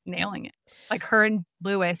just nailing it. Like her and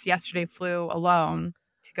Lewis yesterday flew alone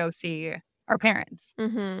to go see our parents.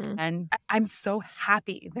 And I'm so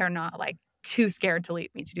happy they're not like too scared to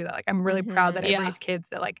leave me to do that. Like I'm really proud that I raise kids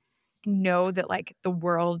that like know that like the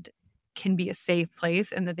world can be a safe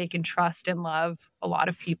place and that they can trust and love a lot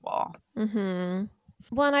of people.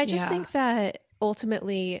 Well, and I just think that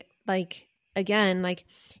ultimately, like, again, like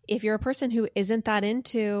if you're a person who isn't that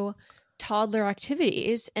into toddler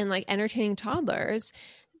activities and like entertaining toddlers,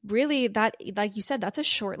 really that, like you said, that's a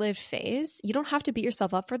short-lived phase. You don't have to beat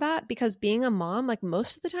yourself up for that because being a mom, like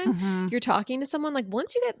most of the time you're talking to someone, like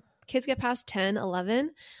once you get kids get past 10,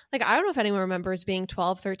 11, like, I don't know if anyone remembers being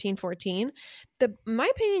 12, 13, 14. In my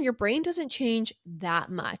opinion, your brain doesn't change that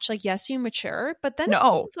much. Like, yes, you mature, but then I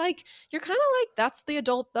think, like, you're kind of like, that's the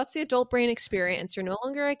adult brain experience. You're no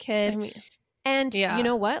longer a kid. I mean, and yeah. you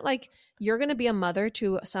know what? Like, you're going to be a mother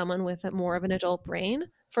to someone with more of an adult brain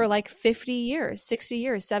for like 50 years, 60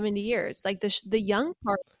 years, 70 years. Like, the young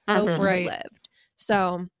part is so short-lived.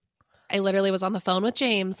 So I literally was on the phone with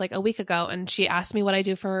James like a week ago, and she asked me what I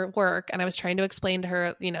do for work, and I was trying to explain to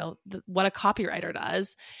her, you know, what a copywriter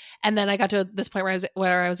does. And then I got to this point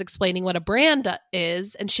where I was explaining what a brand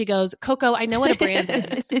is, and she goes, "Coco, I know what a brand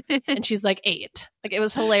is," and she's like 8. Like, it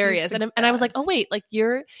was hilarious, and I was like, "Oh wait, like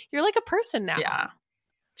you're like a person now." Yeah,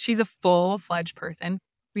 she's a full-fledged person.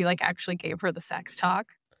 We like actually gave her the sex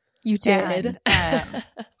talk. You did,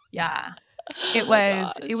 yeah. It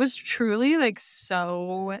was truly like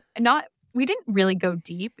so not, we didn't really go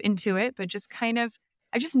deep into it, but just kind of,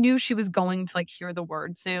 I just knew she was going to like hear the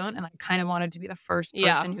word soon. And I kind of wanted to be the first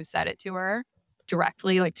person who said it to her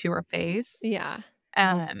directly, like to her face. Yeah.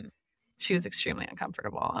 She was extremely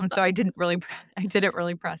uncomfortable. So I didn't really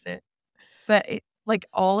press it. But it, like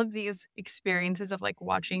all of these experiences of like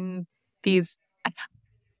watching these,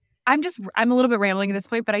 I'm a little bit rambling at this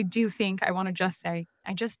point, but I do think I want to just say,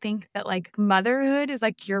 I just think that like motherhood is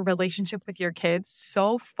like your relationship with your kids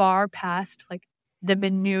so far past like the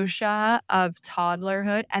minutia of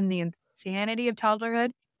toddlerhood and the insanity of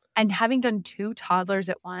toddlerhood. And having done 2 toddlers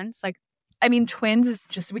at once, like, I mean, twins is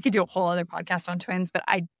just, we could do a whole other podcast on twins, but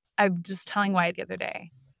I'm just telling Wyatt the other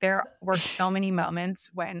day, there were so many moments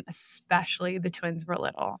when, especially the twins were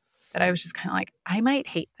little, that I was just kind of like, I might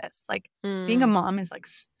hate this. Like, being a mom is like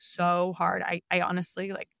so hard. I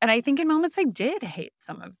honestly like, and I think in moments I did hate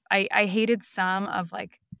I hated some of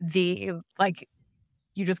like the, like,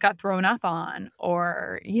 you just got thrown up on,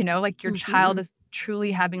 or, you know, like your child is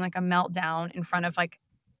truly having like a meltdown in front of like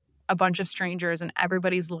a bunch of strangers and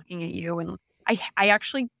everybody's looking at you. And I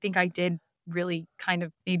actually think I did really kind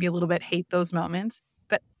of maybe a little bit hate those moments.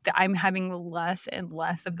 But I'm having less and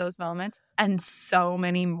less of those moments and so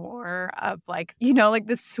many more of like, you know, like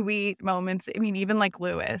the sweet moments. I mean, even like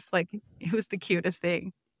Lewis, like it was the cutest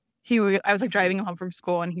thing. I was like driving him home from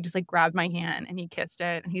school and he just like grabbed my hand and he kissed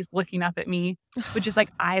it and he's looking up at me with just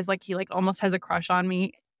like eyes like he like almost has a crush on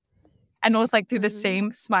me. And with like through the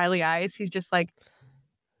same smiley eyes, he's just like,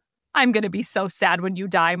 "I'm going to be so sad when you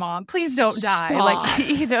die, Mom. Please don't die." Like,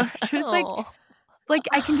 you know, just like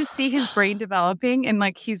I can just see his brain developing and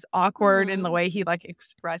like he's awkward in the way he like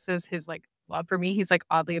expresses his like love for me. He's like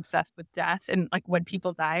oddly obsessed with death and like when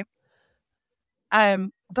people die.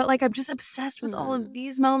 But like I'm just obsessed with all of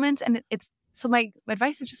these moments, and it's so my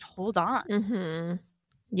advice is just hold on.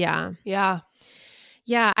 Yeah.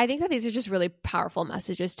 Yeah, I think that these are just really powerful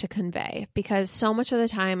messages to convey, because so much of the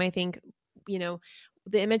time I think, you know,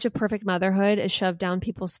 the image of perfect motherhood is shoved down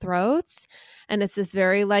people's throats, and it's this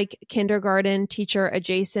very like kindergarten teacher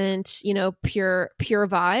adjacent, you know, pure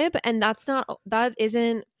vibe. And that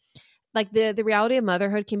isn't like the reality of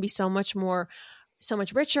motherhood can be so much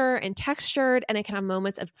richer and textured, and it can have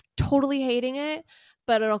moments of totally hating it,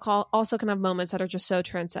 but also can have moments that are just so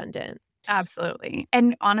transcendent. Absolutely.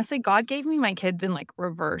 And honestly, God gave me my kids in like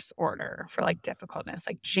reverse order for like difficultness.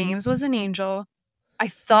 Like James was an angel. I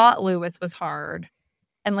thought Lewis was hard.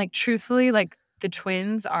 And like truthfully, like the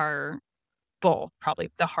twins are both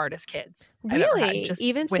probably the hardest kids. Really?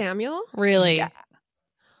 Even Samuel? Really? Yeah.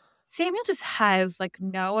 Samuel just has like,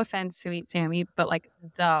 no offense, sweet Sammy, but like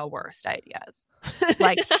the worst ideas.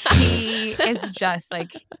 Like he is just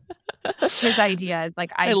like his ideas.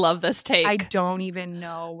 Like I love this take. I don't even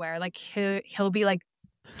know where. Like he'll be like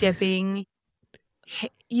dipping.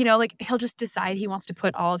 You know, like he'll just decide he wants to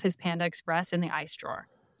put all of his Panda Express in the ice drawer.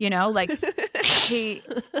 You know, like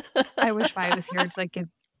I wish I was here to like give.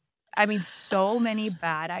 I mean, so many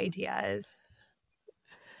bad ideas.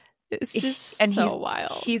 It's just and so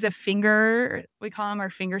wild. He's a we call him our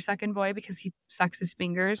finger sucking boy because he sucks his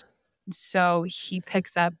fingers. So he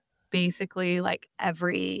picks up basically like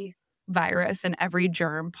every virus and every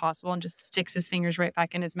germ possible and just sticks his fingers right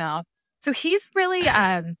back in his mouth. So he's really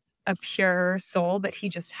a pure soul, but he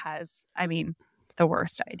just has, I mean, the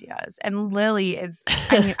worst ideas. And Lily is,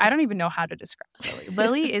 I mean, I don't even know how to describe Lily.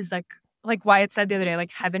 Lily is like Wyatt said the other day,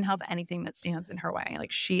 like heaven help anything that stands in her way.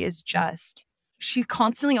 Like she is just, she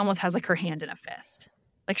constantly almost has like her hand in a fist.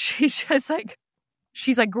 Like she's just like,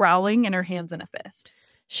 she's like growling and her hand's in a fist.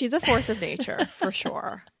 She's a force of nature for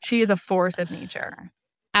sure. She is a force of nature.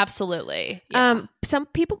 Absolutely. Yeah. Some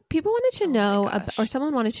people wanted to know, or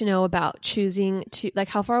someone wanted to know about choosing to like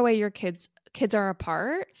how far away your kids are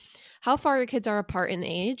apart, how far your kids are apart in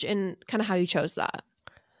age, and kind of how you chose that.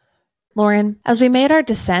 Lauren, as we made our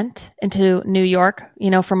descent into New York,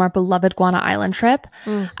 from our beloved Guana Island trip,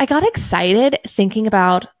 I got excited thinking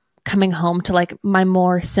about coming home to like my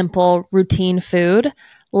more simple routine food,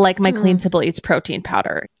 like my Clean Simple Eats protein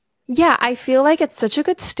powder. Yeah, I feel like it's such a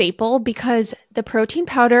good staple because the protein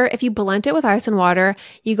powder, if you blend it with ice and water,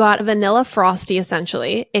 you got vanilla frosty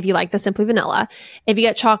essentially, if you like the Simply Vanilla. If you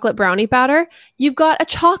get chocolate brownie powder, you've got a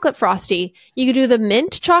chocolate frosty. You could do the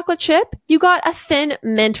mint chocolate chip, you got a thin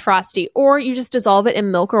mint frosty, or you just dissolve it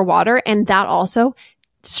in milk or water, and that also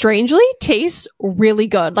strangely tastes really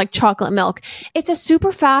good, like chocolate milk. It's a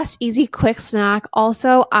super fast, easy, quick snack.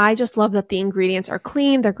 Also, I just love that the ingredients are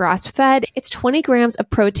clean, they're grass-fed. It's 20 grams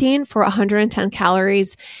of protein for 110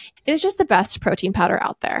 calories. It is just the best protein powder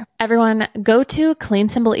out there. Everyone, go to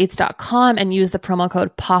cleansimpleeats.com and use the promo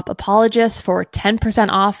code POPAPOLOGIST for 10%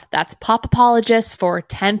 off. That's POPAPOLOGIST for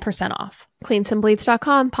 10% off.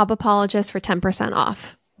 Cleansimpleeats.com, POPAPOLOGIST for 10%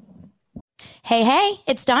 off. Hey,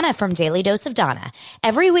 it's Donna from Daily Dose of Donna.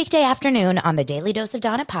 Every weekday afternoon on the Daily Dose of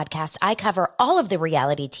Donna podcast, I cover all of the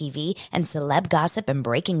reality TV and celeb gossip and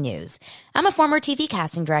breaking news. I'm a former TV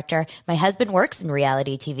casting director. My husband works in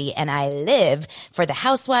reality TV, and I live for the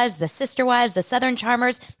housewives, the sister wives, the Southern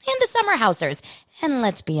Charmers, and the summer housers. And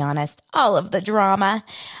let's be honest, all of the drama.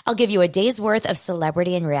 I'll give you a day's worth of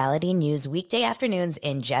celebrity and reality news weekday afternoons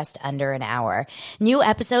in just under an hour. New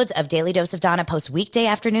episodes of Daily Dose of Donna post weekday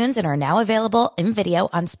afternoons and are now available in video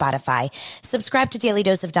on Spotify. Subscribe to Daily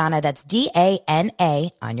Dose of Donna. That's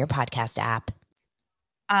DANA on your podcast app.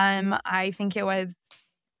 I think it was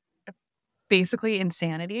basically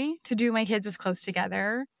insanity to do my kids as close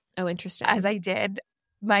together. Oh, interesting. As I did.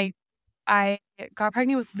 I got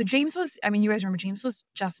pregnant with James was, you guys remember James was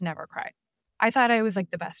just never cried. I thought I was like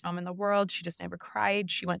the best mom in the world. She just never cried.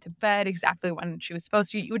 She went to bed exactly when she was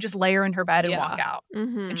supposed to. You would just lay her in her bed and walk out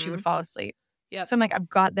and she would fall asleep. Yep. So I'm like, I've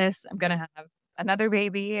got this. I'm going to have another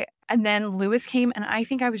baby. And then Lewis came, and I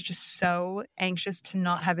think I was just so anxious to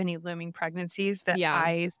not have any looming pregnancies that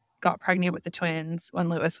I got pregnant with the twins when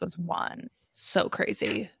Lewis was 1. So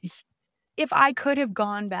crazy. If I could have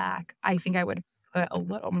gone back, I think I would have put a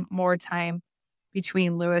little more time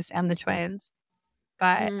between Lewis and the twins.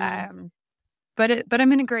 But I'm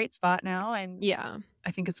in a great spot now, and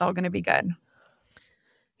I think it's all going to be good.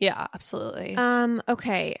 Yeah, absolutely.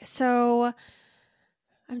 Okay, so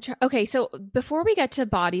so before we get to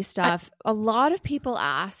body stuff, a lot of people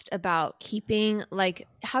asked about keeping, like,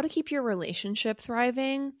 how to keep your relationship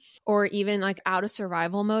thriving, or even like out of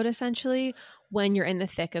survival mode essentially when you're in the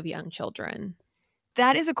thick of young children.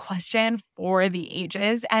 That is a question for the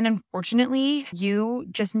ages. And unfortunately, you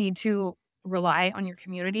just need to rely on your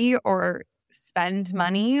community or spend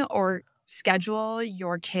money or schedule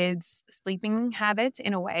your kids' sleeping habits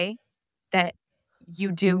in a way that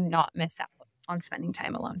you do not miss out on spending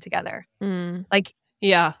time alone together. You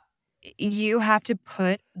have to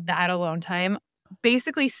put that alone time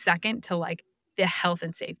basically second to like the health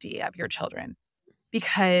and safety of your children,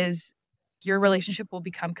 because your relationship will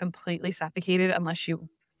become completely suffocated unless you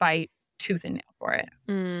fight tooth and nail for it.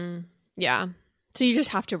 Yeah. So you just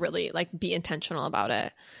have to really like be intentional about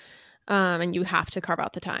it. And you have to carve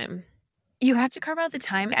out the time. You have to carve out the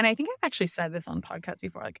time. And I think I've actually said this on podcasts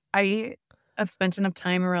before. Like, I have spent enough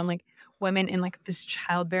time around like women in like this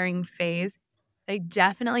childbearing phase. I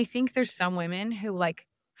definitely think there's some women who like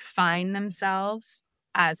find themselves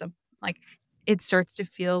as a, like, it starts to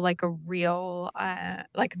feel like a real,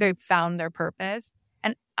 like they've found their purpose.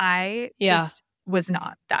 And I just was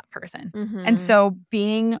not that person. And so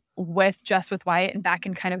being with Wyatt and back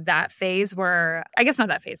in kind of that phase where, I guess not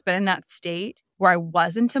that phase, but in that state where I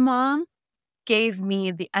wasn't a mom, gave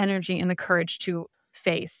me the energy and the courage to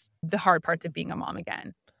face the hard parts of being a mom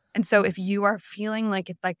again. And so if you are feeling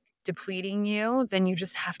like it's like depleting you, then you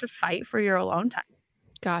just have to fight for your alone time.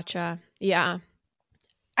 Gotcha. Yeah.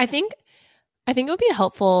 I think it would be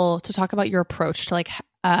helpful to talk about your approach to like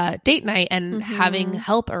date night and having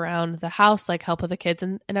help around the house, like help with the kids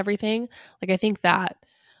and everything. Like, I think that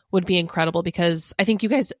would be incredible because I think you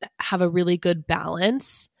guys have a really good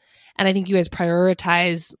balance. And I think you guys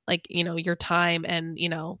prioritize like, your time and,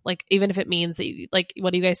 like, even if it means that you, like,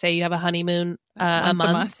 what do you guys say? You have a honeymoon a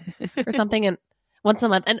month or something, and once a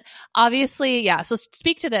month. And obviously, so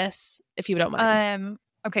speak to this if you don't mind.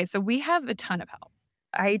 Okay. So we have a ton of help.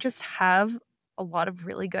 I just have a lot of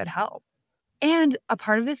really good help. And a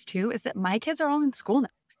part of this too is that my kids are all in school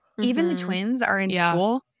now. Even the twins are in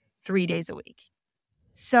school 3 days a week.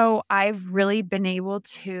 So I've really been able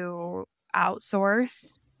to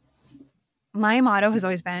outsource. My motto has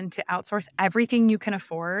always been to outsource everything you can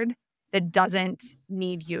afford that doesn't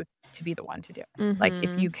need you to be the one to do it. Like,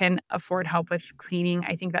 if you can afford help with cleaning,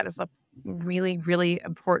 I think that is a really, really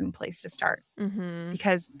important place to start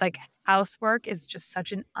because like housework is just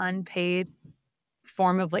such an unpaid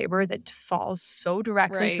form of labor that falls so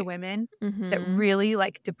directly to women that really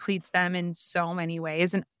like depletes them in so many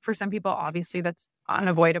ways. And for some people, obviously that's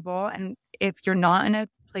unavoidable. And if you're not in a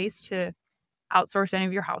place to outsource any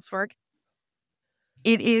of your housework,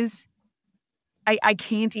 it is, I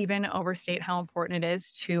can't even overstate how important it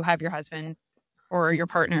is to have your husband or your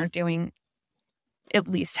partner doing at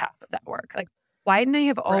least half of that work. Like, Wyatt and I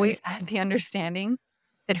have always had the understanding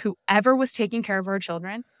that whoever was taking care of our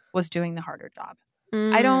children was doing the harder job.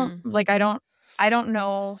 I don't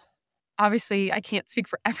know. Obviously, I can't speak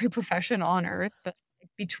for every profession on earth, but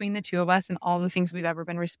between the two of us and all the things we've ever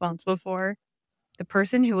been responsible for, the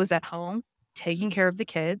person who was at home taking care of the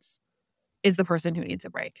kids is the person who needs a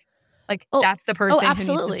break. Like, that's the person who needs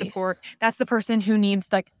the support. That's the person who needs,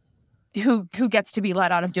 like, who gets to be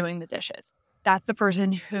let out of doing the dishes. That's the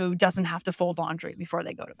person who doesn't have to fold laundry before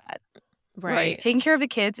they go to bed. Right. Taking care of the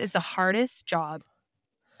kids is the hardest job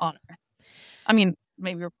on earth. I mean,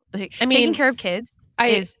 taking care of kids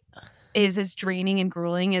is as draining and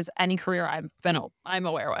grueling as any career I'm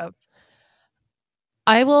aware of.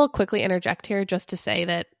 I will quickly interject here just to say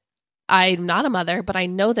that I'm not a mother, but I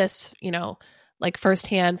know this, like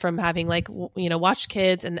firsthand from having watched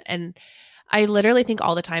kids, and I literally think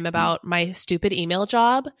all the time about my stupid email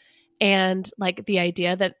job and like the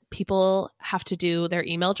idea that people have to do their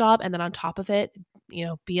email job and then on top of it,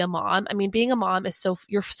 be a mom. I mean, being a mom is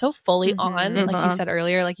you're so fully on, like you said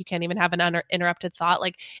earlier, like you can't even have an uninterrupted thought.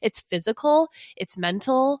 Like it's physical, it's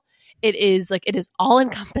mental, it is all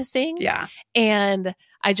encompassing. Yeah. And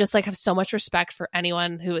I just like have so much respect for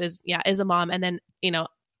anyone who is a mom. And then,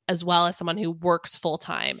 as well as someone who works full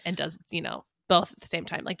time and does, both at the same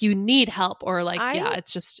time. Like you need help or like,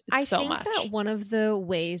 it's so much. I think that one of the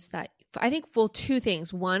ways that two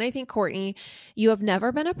things. One, I think, Courtney, you have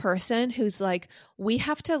never been a person who's like, we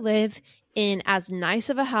have to live in as nice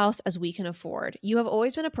of a house as we can afford. You have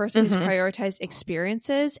always been a person who's prioritized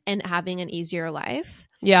experiences and having an easier life.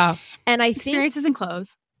 Yeah. And I think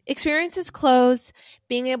experiences, clothes,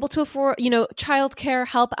 being able to afford, childcare,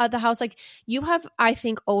 help at the house. Like you have, I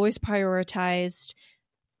think, always prioritized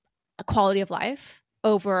a quality of life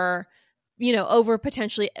over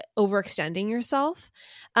potentially overextending yourself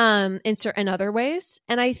in certain other ways.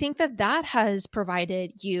 And I think that has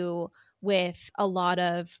provided you with a lot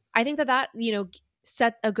of, I think that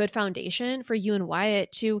set a good foundation for you and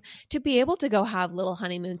Wyatt to be able to go have little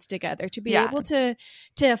honeymoons together, to be able to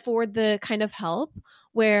afford the kind of help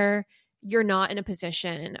where you're not in a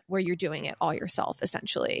position where you're doing it all yourself,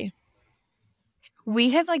 essentially.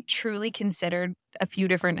 We have like truly considered a few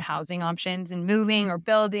different housing options and moving or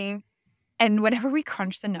building. And whenever we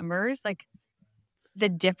crunch the numbers, like the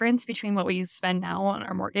difference between what we spend now on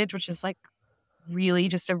our mortgage, which is like really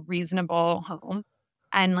just a reasonable home,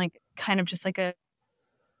 and like kind of just like a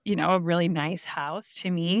really nice house, to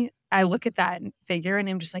me, I look at that figure and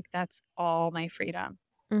I'm just like, that's all my freedom.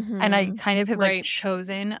 And I kind of have like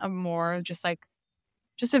chosen a more just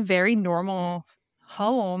a very normal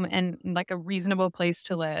home and like a reasonable place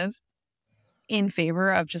to live in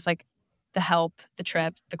favor of just like the help, the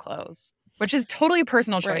trips, the clothes, which is totally a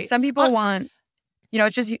personal choice. Some people want,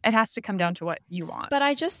 it has to come down to what you want. But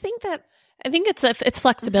I just think that it's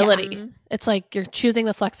flexibility. Yeah. It's like you're choosing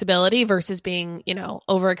the flexibility versus being,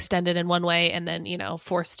 overextended in one way and then,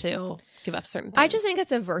 forced to give up certain things. I just think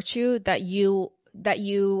it's a virtue that you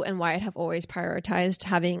and Wyatt have always prioritized,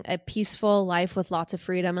 having a peaceful life with lots of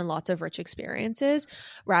freedom and lots of rich experiences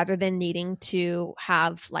rather than needing to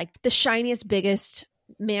have like the shiniest, biggest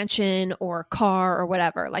mansion or car or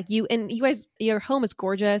whatever. Like you guys, your home is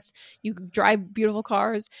gorgeous, you drive beautiful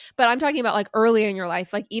cars, but I'm talking about like earlier in your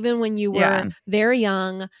life, like even when you were very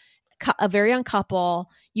young, a very young couple,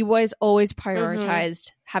 you always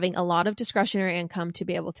prioritized having a lot of discretionary income to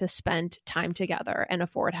be able to spend time together and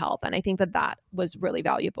afford help. And I think that was really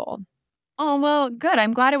valuable. Oh, well, good.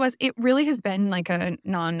 I'm glad it really has been like a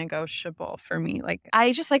non-negotiable for me. Like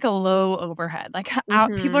I just like a low overhead. Like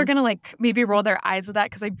people are going to like maybe roll their eyes at that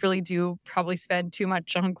because I really do probably spend too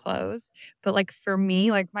much on clothes. But like for me,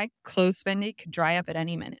 like my clothes spending could dry up at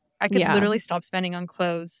any minute. I could literally stop spending on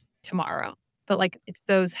clothes tomorrow. But like it's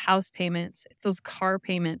those house payments, it's those car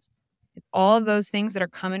payments, it's all of those things that are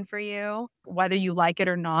coming for you, whether you like it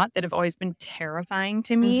or not, that have always been terrifying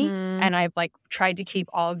to me. And I've like tried to keep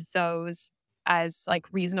all of those as like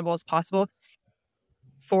reasonable as possible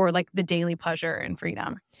for like the daily pleasure and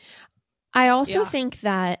freedom. I also think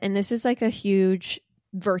that, and this is like a huge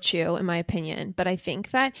virtue in my opinion, but I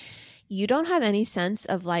think that you don't have any sense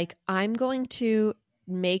of like, I'm going to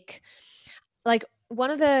make like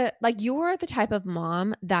you're the type of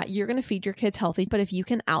mom that you're going to feed your kids healthy, but if you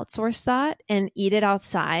can outsource that and eat it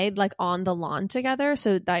outside, like on the lawn together,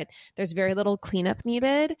 so that there's very little cleanup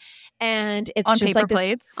needed, and it's on just paper like this,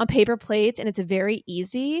 plates. on paper plates, and it's very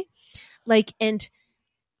easy. Like, and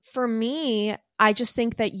for me, I just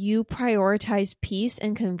think that you prioritize peace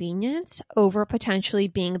and convenience over potentially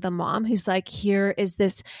being the mom who's like, here is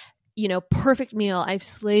this, perfect meal I've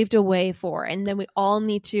slaved away for. And then we all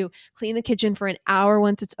need to clean the kitchen for an hour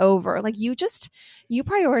once it's over. Like you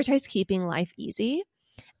prioritize keeping life easy.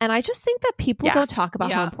 And I just think that people don't talk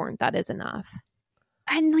about how important that is enough.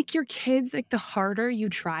 And like your kids, like the harder you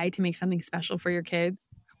try to make something special for your kids,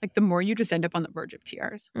 like the more you just end up on the verge of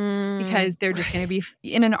tears because they're just going to be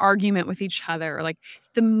in an argument with each other. Or like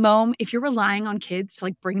if you're relying on kids to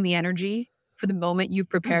like bring the energy for the moment you've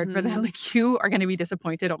prepared for them, like you are going to be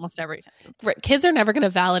disappointed almost every time. Right. Kids are never going to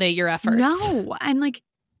validate your efforts. No. And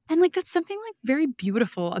that's something like very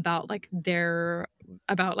beautiful about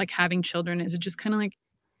having children is it just kind of like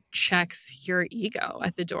checks your ego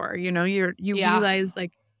at the door. You realize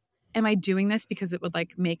like, am I doing this because it would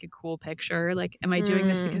like make a cool picture? Like, am I doing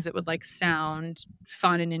this because it would like sound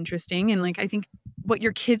fun and interesting? And like, I think what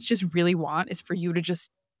your kids just really want is for you to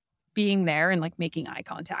just being there and like making eye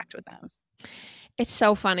contact with them. It's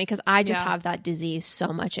so funny because I just have that disease so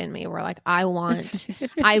much in me where like I want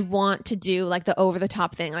to do like the over the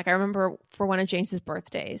top thing. Like I remember for one of James's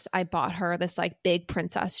birthdays, I bought her this like big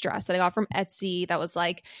princess dress that I got from Etsy that was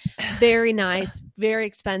like very nice, very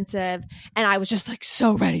expensive. And I was just like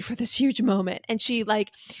so ready for this huge moment. And she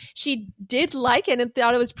did like it and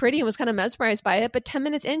thought it was pretty and was kind of mesmerized by it. But 10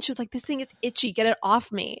 minutes in, she was like, this thing is itchy. Get it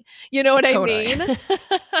off me. You know what I mean?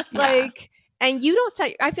 Like, and you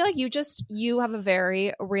don't I feel like you have a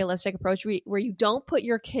very realistic approach where you don't put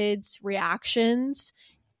your kids' reactions,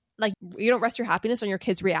 like you don't rest your happiness on your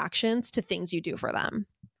kids' reactions to things you do for them.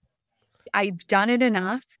 I've done it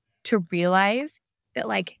enough to realize that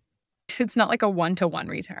like, it's not like a one-to-one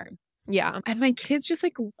return. Yeah. And my kids just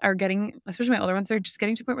like are getting, especially my older ones, they're just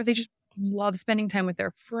getting to the point where they just love spending time with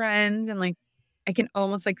their friends. And like, I can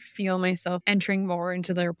almost like feel myself entering more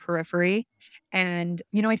into their periphery. And,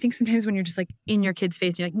 I think sometimes when you're just like in your kid's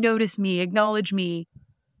face, you're like, notice me, acknowledge me,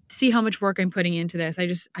 see how much work I'm putting into this. I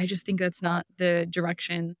just think that's not the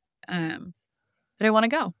direction that I want to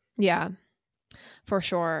go. Yeah, for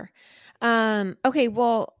sure. Okay.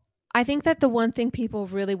 Well, I think that the one thing people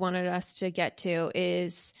really wanted us to get to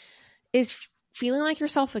is feeling like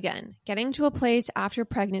yourself again, getting to a place after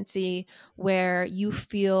pregnancy where you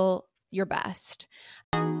feel your best.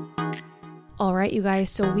 All right, you guys.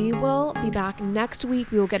 So we will be back next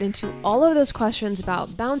week. We will get into all of those questions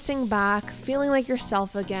about bouncing back, feeling like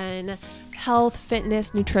yourself again, health,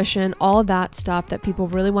 fitness, nutrition, all that stuff that people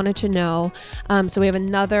really wanted to know. So we have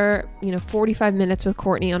another, 45 minutes with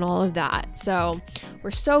Courtney on all of that. So we're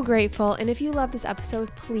so grateful. And if you love this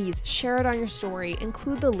episode, please share it on your story,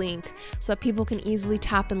 include the link so that people can easily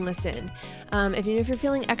tap and listen. If you're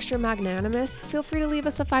feeling extra magnanimous, feel free to leave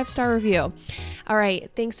us a 5-star review. All right.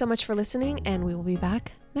 Thanks so much for listening, and we will be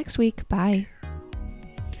back next week. Bye.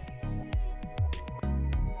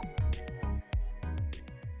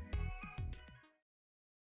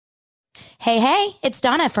 Hey, it's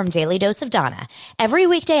Donna from Daily Dose of Donna. Every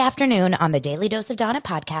weekday afternoon on the Daily Dose of Donna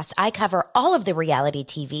podcast, I cover all of the reality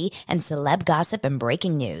TV and celeb gossip and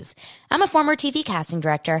breaking news. I'm a former TV casting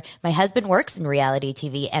director. My husband works in reality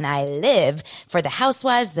TV, and I live for the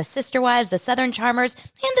housewives, the sister wives, the Southern Charmers,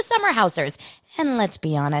 and the summer housers. And let's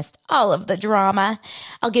be honest, all of the drama.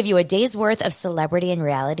 I'll give you a day's worth of celebrity and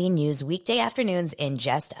reality news weekday afternoons in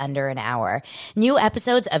just under an hour. New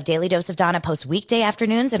episodes of Daily Dose of Donna post weekday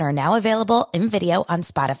afternoons and are now available in video on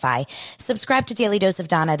Spotify. Subscribe to Daily Dose of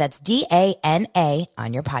Donna, that's DANA,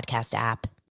 on your podcast app.